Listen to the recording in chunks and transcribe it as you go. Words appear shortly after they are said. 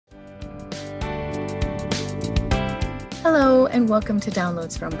Hello and welcome to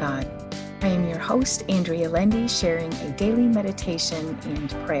Downloads from God. I am your host, Andrea Lendy, sharing a daily meditation and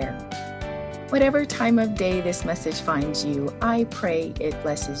prayer. Whatever time of day this message finds you, I pray it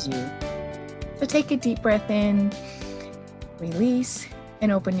blesses you. So take a deep breath in, release,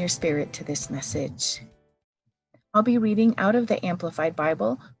 and open your spirit to this message. I'll be reading out of the Amplified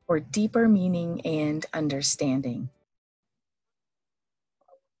Bible for deeper meaning and understanding.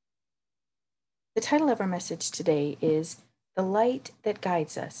 The title of our message today is The Light That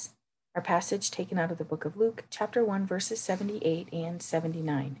Guides Us. Our passage taken out of the book of Luke, chapter 1, verses 78 and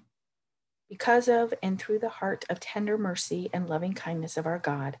 79. Because of and through the heart of tender mercy and loving kindness of our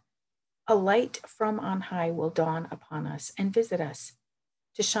God, a light from on high will dawn upon us and visit us,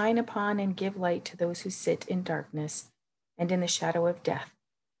 to shine upon and give light to those who sit in darkness and in the shadow of death,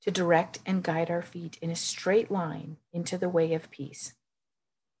 to direct and guide our feet in a straight line into the way of peace.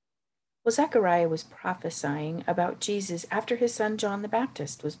 Well, Zechariah was prophesying about Jesus after his son John the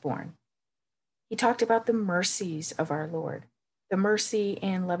Baptist was born. He talked about the mercies of our Lord, the mercy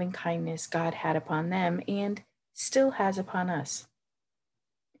and loving kindness God had upon them and still has upon us.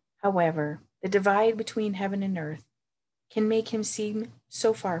 However, the divide between heaven and earth can make him seem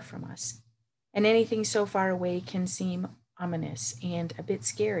so far from us, and anything so far away can seem ominous and a bit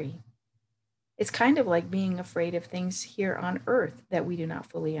scary. It's kind of like being afraid of things here on earth that we do not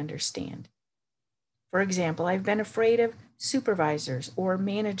fully understand. For example, I've been afraid of supervisors or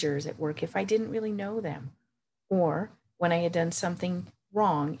managers at work if I didn't really know them, or when I had done something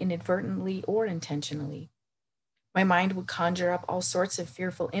wrong inadvertently or intentionally. My mind would conjure up all sorts of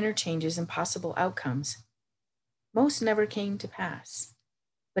fearful interchanges and possible outcomes. Most never came to pass,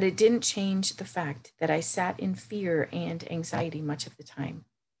 but it didn't change the fact that I sat in fear and anxiety much of the time.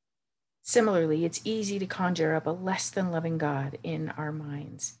 Similarly, it's easy to conjure up a less than loving God in our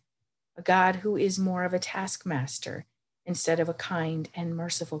minds, a God who is more of a taskmaster instead of a kind and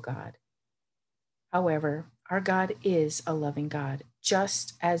merciful God. However, our God is a loving God,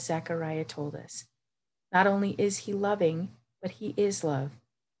 just as Zechariah told us. Not only is he loving, but he is love.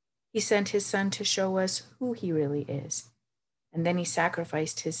 He sent his son to show us who he really is, and then he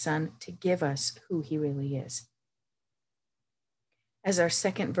sacrificed his son to give us who he really is. As our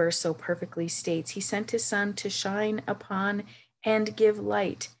second verse so perfectly states, he sent his son to shine upon and give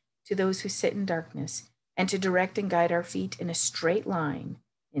light to those who sit in darkness, and to direct and guide our feet in a straight line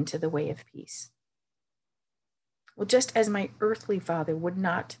into the way of peace. Well, just as my earthly father would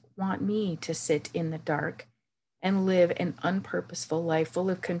not want me to sit in the dark and live an unpurposeful life full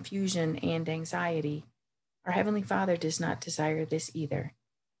of confusion and anxiety, our Heavenly Father does not desire this either.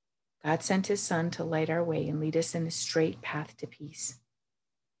 God sent his son to light our way and lead us in a straight path to peace.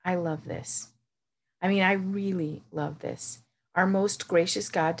 I love this. I really love this. Our most gracious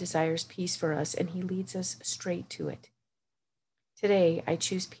God desires peace for us, and he leads us straight to it. Today, I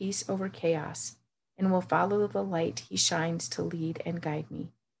choose peace over chaos and will follow the light he shines to lead and guide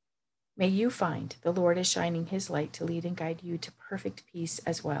me. May you find the Lord is shining his light to lead and guide you to perfect peace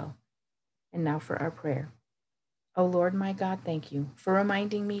as well. And now for our prayer. Oh Lord, my God, thank you for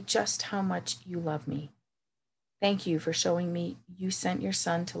reminding me just how much you love me. Thank you for showing me you sent your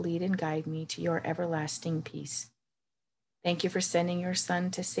son to lead and guide me to your everlasting peace. Thank you for sending your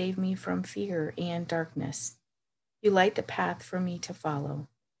son to save me from fear and darkness. You light the path for me to follow.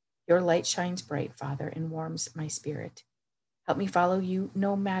 Your light shines bright, Father, and warms my spirit. Help me follow you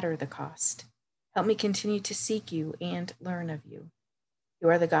no matter the cost. Help me continue to seek you and learn of you. You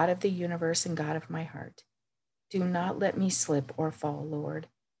are the God of the universe and God of my heart. Do not let me slip or fall, Lord.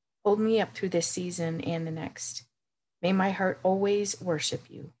 Hold me up through this season and the next. May my heart always worship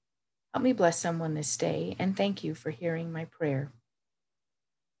you. Help me bless someone this day, and thank you for hearing my prayer.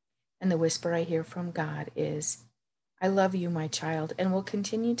 And the whisper I hear from God is, I love you, my child, and will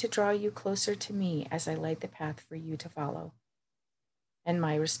continue to draw you closer to me as I light the path for you to follow. And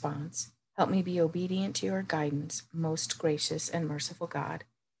my response, help me be obedient to your guidance, most gracious and merciful God.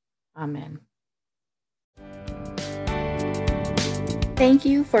 Amen. Thank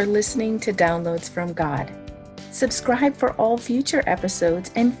you for listening to Downloads from God. Subscribe for all future episodes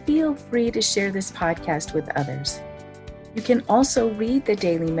and feel free to share this podcast with others. You can also read the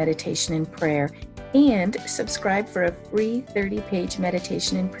daily meditation and prayer and subscribe for a free 30-page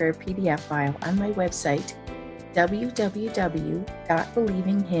meditation and prayer PDF file on my website,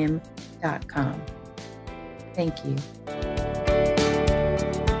 www.believinghim.com. Thank you.